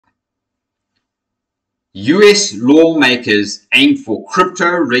US lawmakers aim for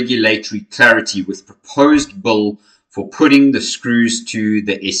crypto regulatory clarity with proposed bill for putting the screws to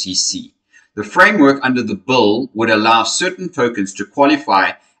the SEC. The framework under the bill would allow certain tokens to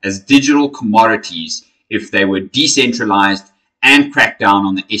qualify as digital commodities if they were decentralized and crack down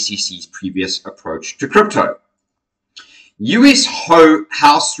on the SEC's previous approach to crypto. US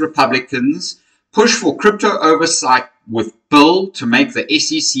House Republicans push for crypto oversight with bill to make the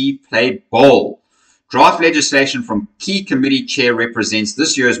SEC play ball. Draft legislation from key committee chair represents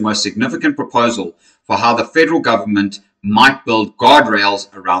this year's most significant proposal for how the federal government might build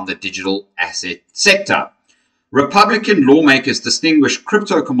guardrails around the digital asset sector. Republican lawmakers distinguish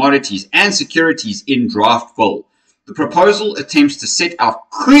crypto commodities and securities in draft bill. The proposal attempts to set out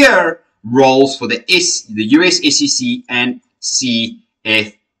clear roles for the US SEC and CFTC.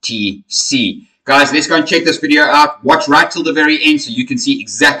 Guys, let's go and check this video out. Watch right till the very end so you can see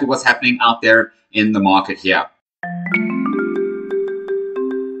exactly what's happening out there in the market here.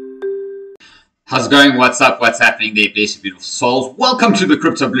 How's it going? What's up? What's happening there? Blessed beautiful souls. Welcome to the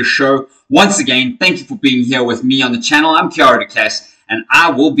Crypto Bliss Show. Once again, thank you for being here with me on the channel. I'm Kiara DeClass, and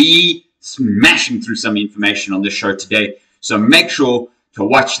I will be smashing through some information on this show today. So make sure to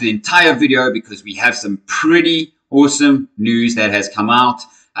watch the entire video because we have some pretty awesome news that has come out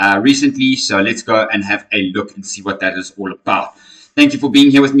recently. So let's go and have a look and see what that is all about. Thank you for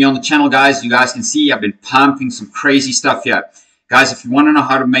being here with me on the channel, guys. You guys can see I've been pumping some crazy stuff here. Guys, if you want to know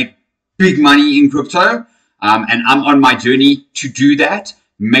how to make big money in crypto, and I'm on my journey to do that,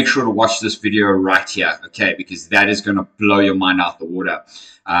 make sure to watch this video right here, okay? Because that is going to blow your mind out the water.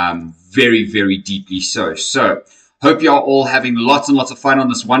 Very, very deeply so. So, hope you're all having lots and lots of fun on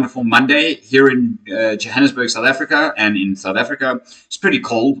this wonderful Monday here in Johannesburg, South Africa. And in South Africa, it's pretty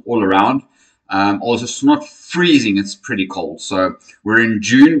cold all around. Also, it's not freezing, it's pretty cold. So we're in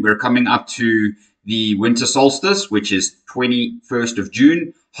June, we're coming up to the winter solstice, which is 21st of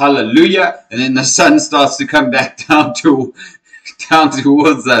June. Hallelujah. And then the sun starts to come back down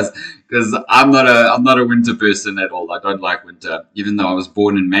towards us, because I'm not a winter person at all. I don't like winter. Even though I was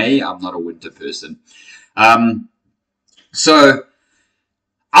born in May, I'm not a winter person. So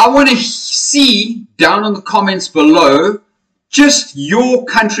I want to see down in the comments below just your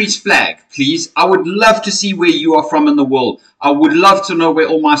country's flag, please. I would love to see where you are from in the world. I would love to know where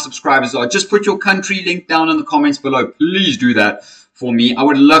all my subscribers are. Just put your country link down in the comments below. Please do that for me. I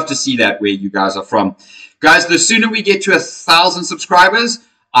would love to see that where you guys are from. Guys, the sooner we get to 1,000 subscribers,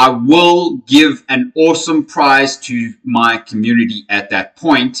 I will give an awesome prize to my community at that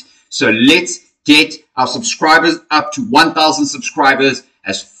point. So let's get our subscribers up to 1,000 subscribers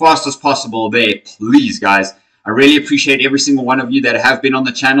as fast as possible there, please, guys. I really appreciate every single one of you that have been on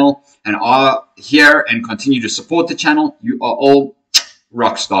the channel and are here and continue to support the channel. You are all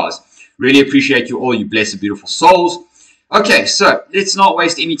rock stars. Really appreciate you all, you blessed, beautiful souls. Okay, so let's not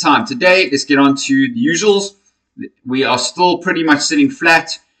waste any time. Today, let's get on to the usuals. We are still pretty much sitting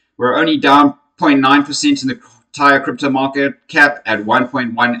flat. We're only down 0.9% in the entire crypto market cap at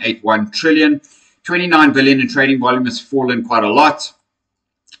 1.181 trillion. 29 billion in trading volume has fallen quite a lot.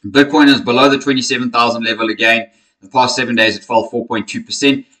 Bitcoin is below the 27,000 level again. The past 7 days, it fell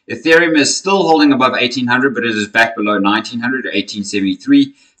 4.2%. Ethereum is still holding above 1,800, but it is back below 1,900 at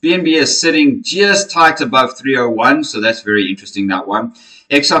 1,873. BNB is sitting just tight above 301, so that's very interesting, that one.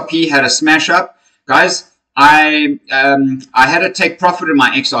 XRP had a smash up. Guys, I had to take profit in my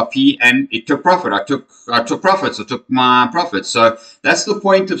XRP, and it took profit. I took profits. I took my profits. So that's the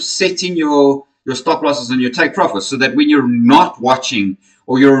point of setting your stop losses and your take profits, so that when you're not watching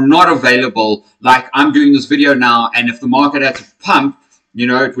or you're not available, like I'm doing this video now, and if the market had to pump, you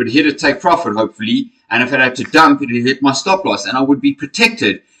know, it would hit a take profit, hopefully, and if it had to dump, it would hit my stop loss, and I would be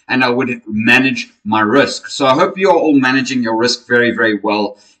protected, and I would manage my risk. So I hope you're all managing your risk very, very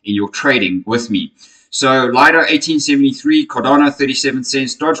well in your trading with me. So Lido 1873, Cardano 37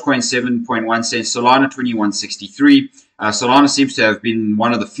 cents, Dogecoin 7.1 cents, Solana 21.63. Solana seems to have been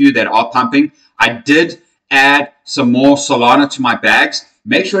one of the few that are pumping. I did add some more Solana to my bags.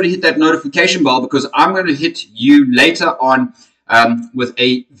 Make sure to hit that notification bell, because I'm going to hit you later on with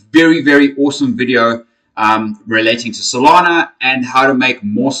a very, very awesome video relating to Solana and how to make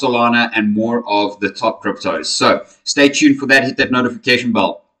more Solana and more of the top cryptos. So stay tuned for that. Hit that notification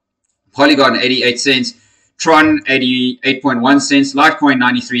bell. Polygon 88 cents, Tron 88.1 cents, Litecoin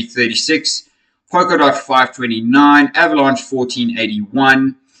 93.36, Polkadot 529, Avalanche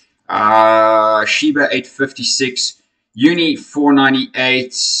 1481, Shiba 856, Uni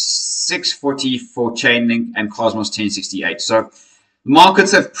 498, 640 for Chainlink, and Cosmos 1068. So the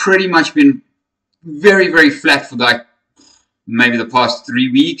markets have pretty much been very, very flat for like maybe the past 3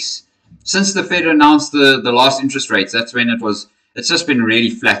 weeks. since the Fed announced the last interest rates, that's when it's just been really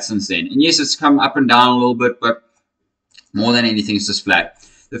flat since then. And yes, it's come up and down a little bit, but more than anything, it's just flat.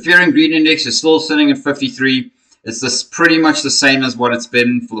 The fear and greed index is still sitting at 53. It's pretty much the same as what it's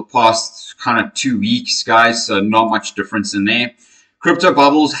been for the past kind of 2 weeks, guys. So not much difference in there. Crypto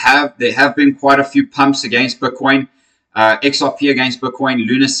bubbles there have been quite a few pumps against Bitcoin. XRP against Bitcoin,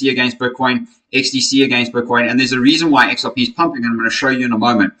 Lunacy against Bitcoin, XDC against Bitcoin. And there's a reason why XRP is pumping, and I'm going to show you in a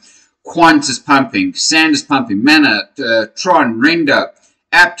moment. Quant is pumping, Sand is pumping, Mana, Tron, Render,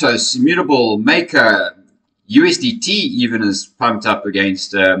 Aptos, Immutable, Maker, USDT even is pumped up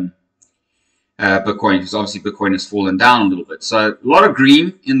against Bitcoin, because obviously Bitcoin has fallen down a little bit. So a lot of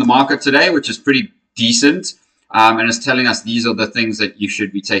green in the market today, which is pretty decent, and it's telling us these are the things that you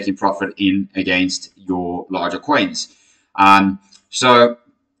should be taking profit in against your larger coins. So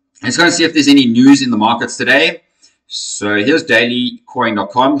let's go and see if there's any news in the markets today. So here's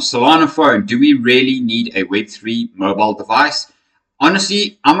dailycoin.com. Solana phone. Do we really need a Web3 mobile device?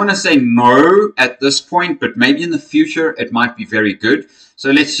 Honestly, I'm going to say no at this point, but maybe in the future it might be very good.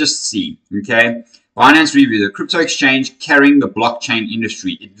 So let's just see. Okay. Binance Review, the crypto exchange carrying the blockchain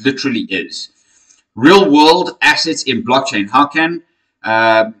industry. It literally is. Real world assets in blockchain. How can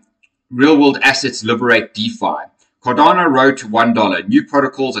real world assets liberate DeFi? Cardano rode to $1. New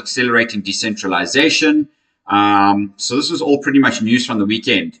protocols accelerating decentralization. So this was all pretty much news from the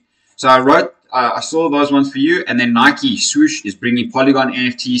weekend. So I saw those ones for you. And then Nike Swoosh is bringing Polygon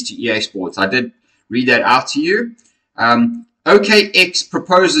NFTs to EA Sports. I did read that out to you. OKX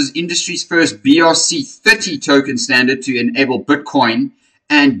proposes industry's first BRC30 token standard to enable Bitcoin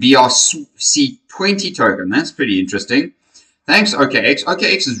and BRC20 token. That's pretty interesting. Thanks, OKX.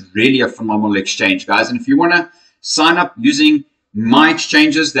 OKX is really a phenomenal exchange, guys. And if you want to sign up using my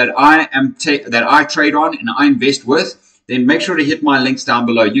exchanges that I trade on and I invest with, then make sure to hit my links down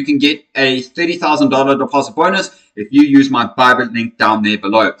below. You can get a $30,000 deposit bonus if you use my Bybit link down there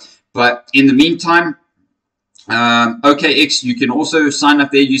below. But in the meantime, OKX, you can also sign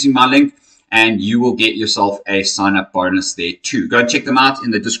up there using my link, and you will get yourself a sign up bonus there too. Go and check them out in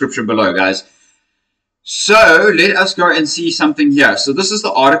the description below, guys. So let us go and see something here. So this is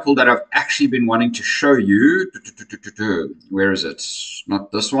the article that I've actually been wanting to show you. Where is it?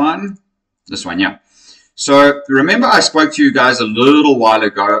 Not this one. This one, yeah. So remember I spoke to you guys a little while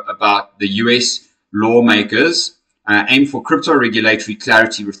ago about the US lawmakers aim for crypto regulatory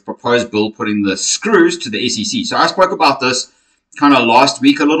clarity with proposed bill putting the screws to the SEC. So I spoke about this kind of last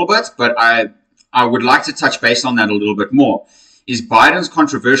week a little bit, but I would like to touch base on that a little bit more. Is Biden's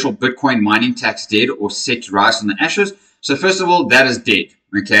controversial Bitcoin mining tax dead or set to rise from the ashes? So first of all, that is dead.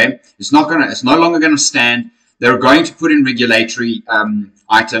 Okay, it's no longer going to stand. They're going to put in regulatory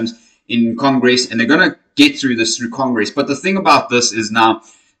items in Congress, and they're going to get through this through Congress. But the thing about this is now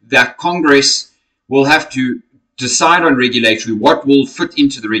that Congress will have to decide on regulatory, what will fit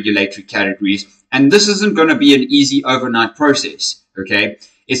into the regulatory categories. And this isn't going to be an easy overnight process. Okay,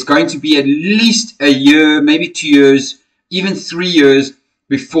 it's going to be at least a year, maybe 2 years, even 3 years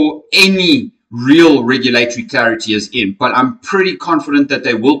before any real regulatory clarity is in. But I'm pretty confident that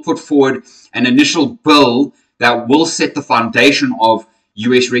they will put forward an initial bill that will set the foundation of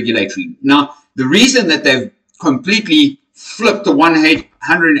US regulatory. Now, the reason that they've completely flipped the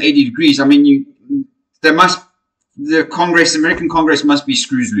 180 degrees, I mean, the Congress, American Congress must be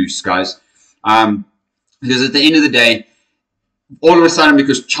screws loose, guys. Because at the end of the day, all of a sudden,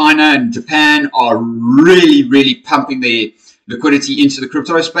 because China and Japan are really, really pumping their liquidity into the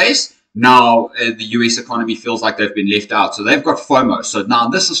crypto space, now the US economy feels like they've been left out. So they've got FOMO. So now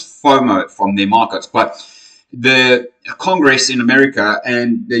this is FOMO from their markets. But the Congress in America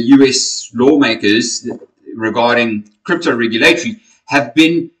and the US lawmakers regarding crypto regulatory have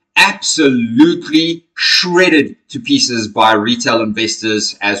been absolutely shredded to pieces by retail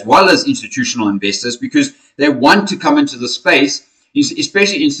investors as well as institutional investors, because they want to come into the space,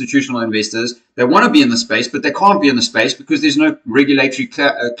 especially institutional investors. They want to be in the space, but they can't be in the space because there's no regulatory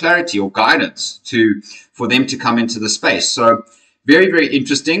clarity or guidance for them to come into the space. So very, very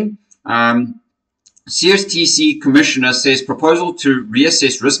interesting. CSTC commissioner says proposal to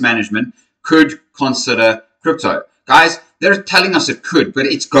reassess risk management could consider crypto. Guys, they're telling us it could, but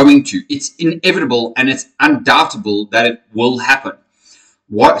it's going to. It's inevitable, and it's undoubtable that it will happen.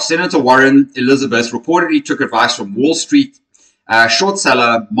 Senator Warren Elizabeth reportedly took advice from Wall Street short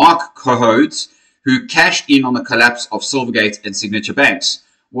seller Mark Cohodes, who cashed in on the collapse of Silvergate and Signature Banks.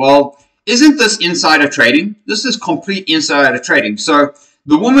 Well, isn't this insider trading? This is complete insider trading. So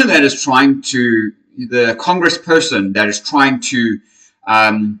the woman that is trying to, the congressperson that is trying to,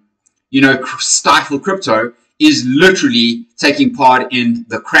 stifle crypto, is literally taking part in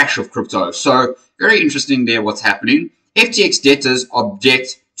the crash of crypto. So very interesting there what's happening. FTX debtors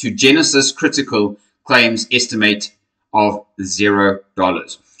object to Genesis critical claims estimate of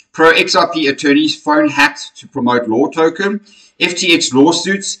 $0. Pro XRP attorneys phone hacked to promote law token. FTX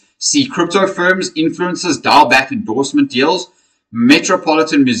lawsuits see crypto firms, influencers dial back endorsement deals.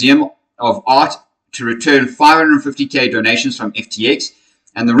 Metropolitan Museum of Art to return 550K donations from FTX.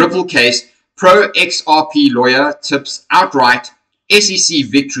 And the Ripple case, pro XRP lawyer tips outright SEC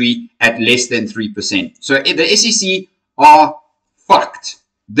victory at less than 3%. So the SEC are fucked.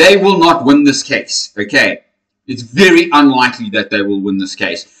 They will not win this case. Okay. It's very unlikely that they will win this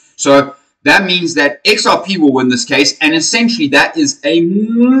case. So that means that XRP will win this case. And essentially that is a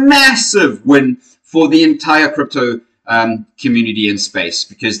massive win for the entire crypto community and space,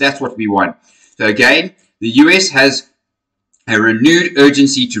 because that's what we want. So again, the US has a renewed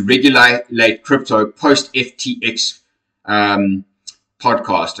urgency to regulate crypto post FTX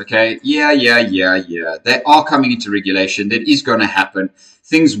podcast. Okay. Yeah. They are coming into regulation. That is going to happen.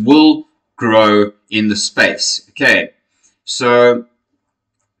 Things will grow in the space. Okay. So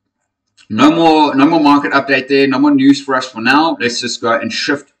no more market update there. No more news for us for now. Let's just go and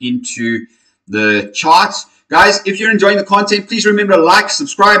shift into the charts. Guys, if you're enjoying the content, please remember to like,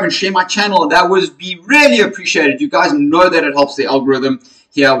 subscribe, and share my channel. That would be really appreciated. You guys know that it helps the algorithm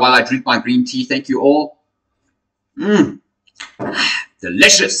here while I drink my green tea. Thank you all.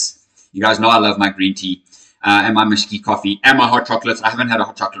 Delicious. You guys know I love my green tea and my mesquite coffee and my hot chocolates. I haven't had a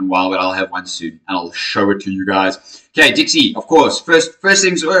hot chocolate in a while, but I'll have one soon, and I'll show it to you guys. Okay, Dixie, of course. First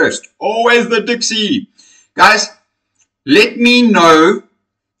things first. Always the Dixie. Guys, let me know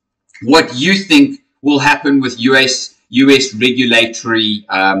what you think will happen with US regulatory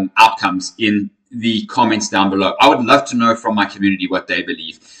outcomes in the comments down below. I would love to know from my community what they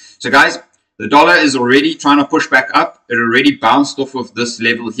believe. So guys, the dollar is already trying to push back up. It already bounced off of this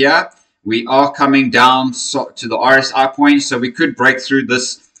level here. We are coming down to the RSI point, so we could break through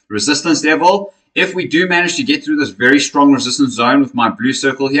this resistance level. If we do manage to get through this very strong resistance zone with my blue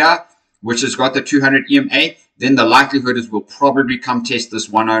circle here, which has got the 200 EMA, then the likelihood is we'll probably come test this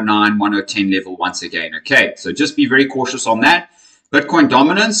 109, 110 level once again. Okay, so just be very cautious on that. Bitcoin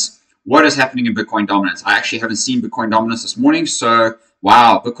dominance. What is happening in Bitcoin dominance? I actually haven't seen Bitcoin dominance this morning. So,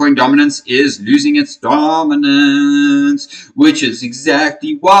 wow, Bitcoin dominance is losing its dominance, which is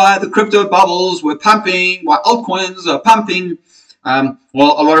exactly why the crypto bubbles were pumping, why altcoins are pumping.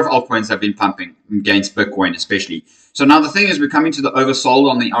 Well, a lot of altcoins have been pumping against Bitcoin especially. So now the thing is, we're coming to the oversold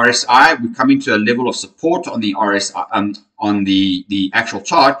on the RSI. We're coming to a level of support on the RSI, on the actual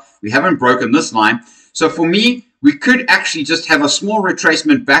chart. We haven't broken this line. So for me, we could actually just have a small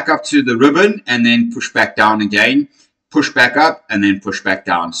retracement back up to the ribbon and then push back down again, push back up and then push back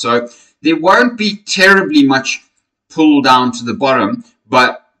down. So there won't be terribly much pull down to the bottom,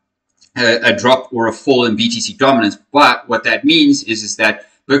 but a drop or a fall in BTC dominance. But what that means is that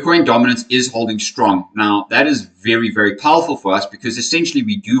Bitcoin dominance is holding strong. Now, that is very, very powerful for us, because essentially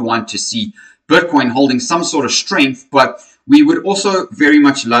we do want to see Bitcoin holding some sort of strength, but we would also very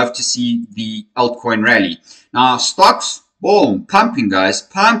much love to see the altcoin rally. Now, stocks, boom, pumping, guys,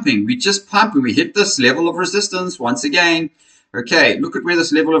 pumping. We just pumping. We hit this level of resistance once again. Okay, look at where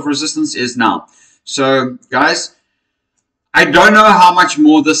this level of resistance is now. So, guys, I don't know how much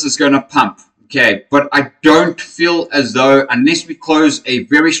more this is going to pump. Okay, but I don't feel as though, unless we close a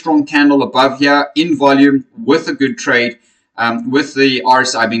very strong candle above here in volume with a good trade, with the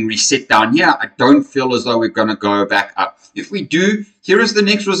RSI being reset down here, I don't feel as though we're going to go back up. If we do, here is the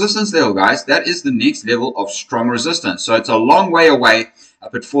next resistance level, guys. That is the next level of strong resistance. So it's a long way away,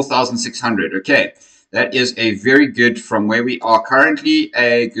 up at 4,600. Okay, that is a very good, from where we are currently,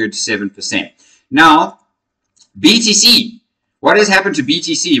 a good 7%. Now, BTC. What has happened to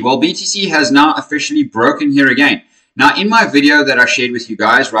BTC? Well, BTC has now officially broken here again. Now, in my video that I shared with you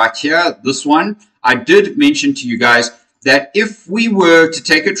guys right here, this one, I did mention to you guys that if we were to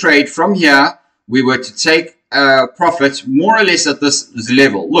take a trade from here, we were to take profits more or less at this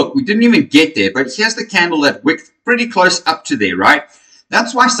level. Look, we didn't even get there, but here's the candle that wicked pretty close up to there, right?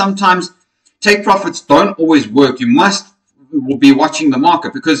 That's why sometimes take profits don't always work. You must be watching the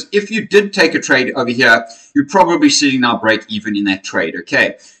market, because if you did take a trade over here, you're probably sitting now break even in that trade.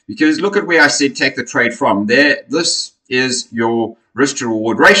 Okay, because look at where I said take the trade from there. This is your risk to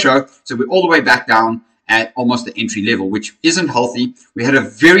reward ratio. So we're all the way back down at almost the entry level, which isn't healthy. We had a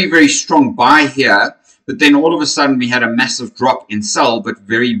very, very strong buy here, but then all of a sudden we had a massive drop in sell, but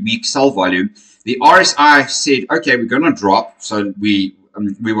very weak sell volume. The RSI said, okay, we're going to drop. So we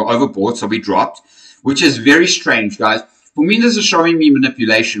were overbought, so we dropped, which is very strange, guys. for me, this is showing me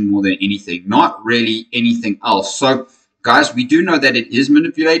manipulation more than anything, not really anything else. So, guys, we do know that it is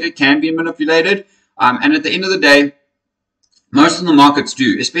manipulated, can be manipulated. And at the end of the day, most of the markets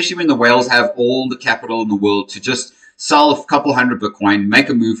do, especially when the whales have all the capital in the world to just sell a couple hundred Bitcoin, make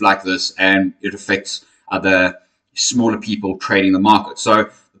a move like this, and it affects other smaller people trading the market. So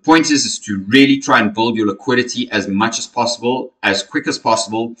the point is to really try and build your liquidity as much as possible, as quick as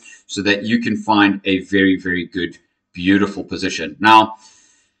possible, so that you can find a very, very good, beautiful position. Now,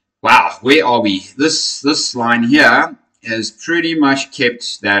 wow, where are we? This line here has pretty much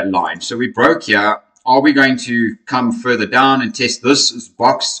kept that line. So we broke here. Are we going to come further down and test this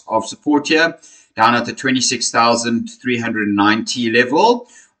box of support here down at the 26,390 level?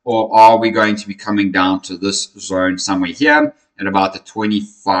 Or are we going to be coming down to this zone somewhere here at about the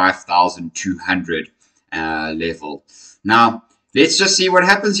 25,200 level? Now, let's just see what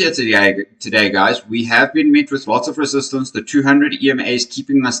happens here today, guys. We have been met with lots of resistance. The 200 EMA is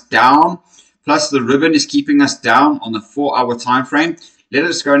keeping us down, plus the ribbon is keeping us down on the 4-hour time frame. Let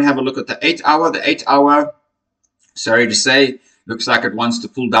us go and have a look at the 8-hour. The 8-hour, sorry to say, looks like it wants to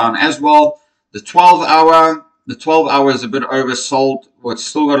pull down as well. The 12-hour, is a bit oversold. Well, it's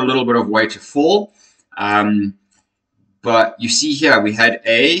still got a little bit of way to fall. But you see here, we had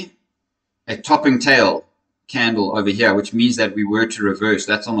a topping tail candle over here, which means that we were to reverse.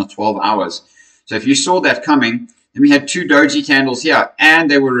 That's on the 12 hours. So if you saw that coming, then we had 2 doji candles here,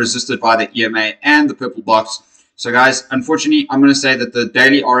 and they were resisted by the EMA and the purple box. So guys, unfortunately, I'm going to say that the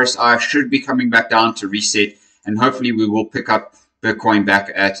daily RSI should be coming back down to reset, and hopefully we will pick up Bitcoin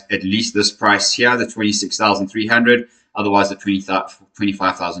back at least this price here, the 26,300, otherwise the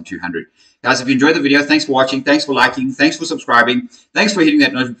 25,200. Guys, if you enjoyed the video, thanks for watching, thanks for liking, thanks for subscribing, thanks for hitting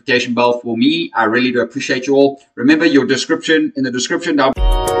that notification bell for me. I really do appreciate you all. Remember, in the description down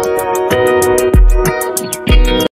below.